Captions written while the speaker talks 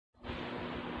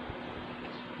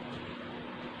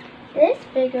This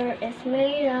figure is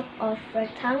made up of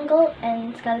rectangle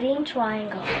and scalene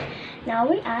triangle. Now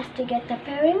we ask to get the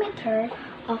perimeter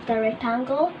of the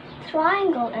rectangle,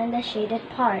 triangle, and the shaded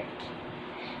part.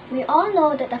 We all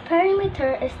know that the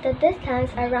perimeter is the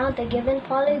distance around the given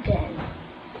polygon.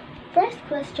 First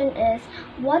question is,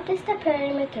 what is the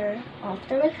perimeter of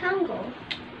the rectangle?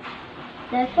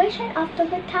 The equation of the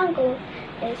rectangle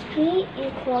is P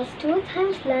equals 2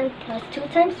 times length plus 2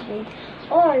 times width,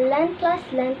 or length plus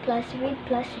width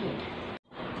plus width.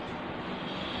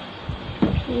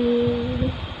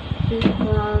 P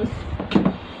equals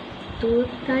 2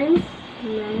 times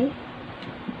length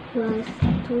plus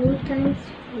 2 times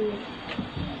width.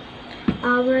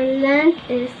 Our length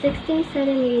is 16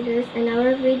 centimeters and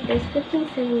our width is 15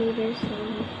 centimeters.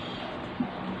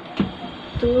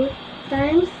 So 2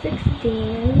 times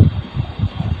 16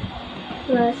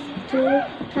 plus 2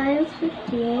 times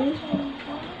 15,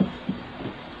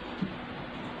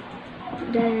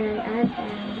 then add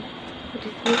n, which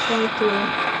is equal to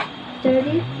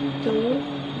 32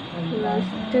 plus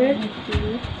 30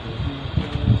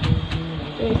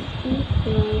 is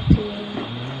equal to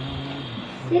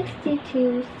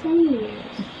 62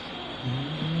 centimeters.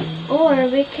 Or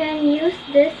we can use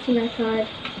this method,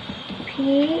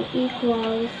 P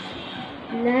equals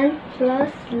length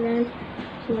plus width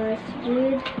plus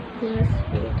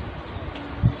width.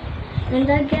 And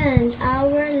again,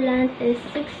 our length is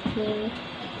 16.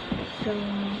 So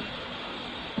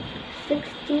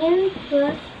 16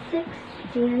 plus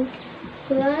 16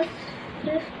 plus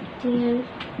 15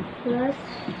 plus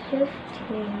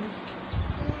 15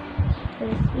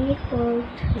 is equal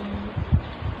to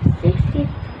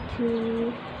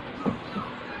 62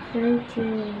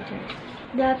 centimeters.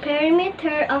 The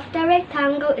perimeter of the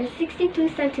rectangle is 62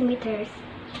 centimeters.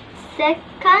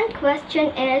 Second question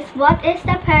is, what is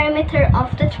the perimeter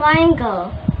of the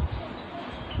triangle?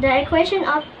 The equation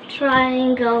of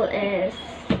triangle is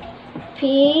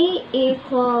P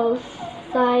equals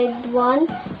side 1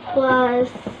 plus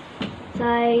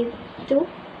side 2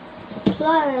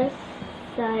 plus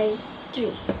side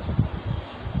 3.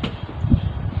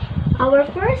 Our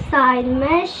first side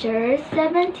measures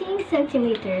 17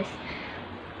 centimeters.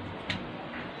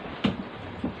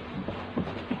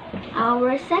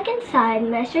 Our second side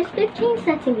measures 15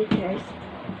 centimeters.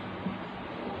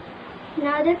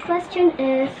 Now the question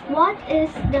is, what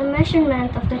is the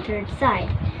measurement of the third side?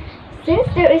 Since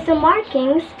there is a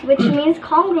markings, which means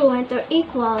congruent or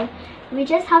equal, we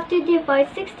just have to divide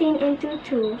 16 into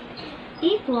 2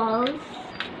 equals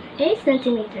 8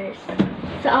 centimeters.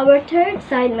 So our third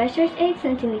side measures 8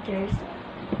 centimeters.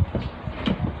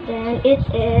 Then it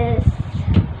is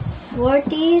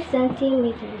 40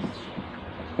 centimeters.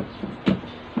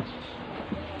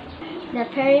 The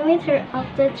perimeter of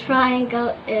the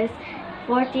triangle is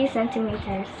 40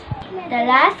 centimeters. The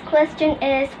last question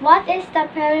is, what is the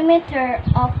perimeter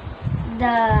of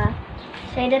the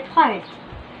shaded part?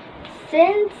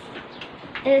 Since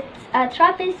it's a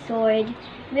trapezoid,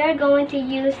 we are going to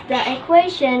use the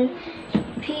equation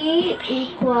P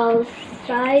equals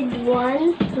side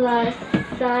 1 plus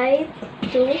side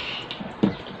 2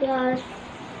 plus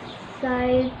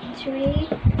side 3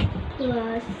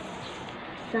 plus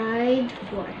side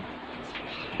 4.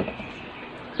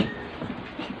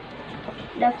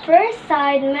 The first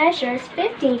side measures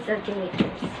 15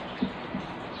 centimeters.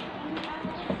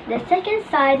 The second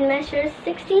side measures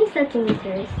 16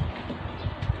 centimeters.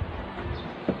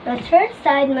 The third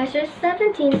side measures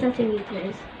 17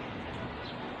 centimeters.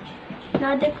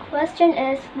 Now the question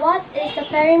is, what is the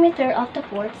perimeter of the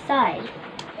fourth side?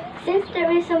 Since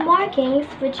there is a markings,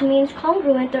 which means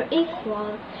congruent or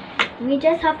equal, we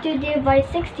just have to divide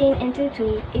 16 into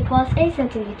 2 equals 8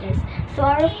 centimeters. So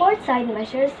our fourth side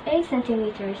measures 8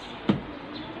 centimeters.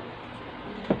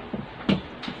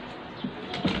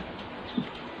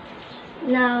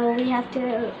 Now we have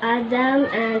to add them,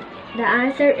 and the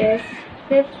answer is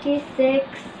 56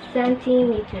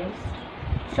 centimeters.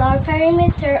 So our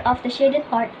perimeter of the shaded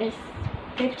part is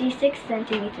 56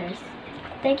 centimeters.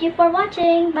 Thank you for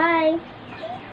watching. Bye!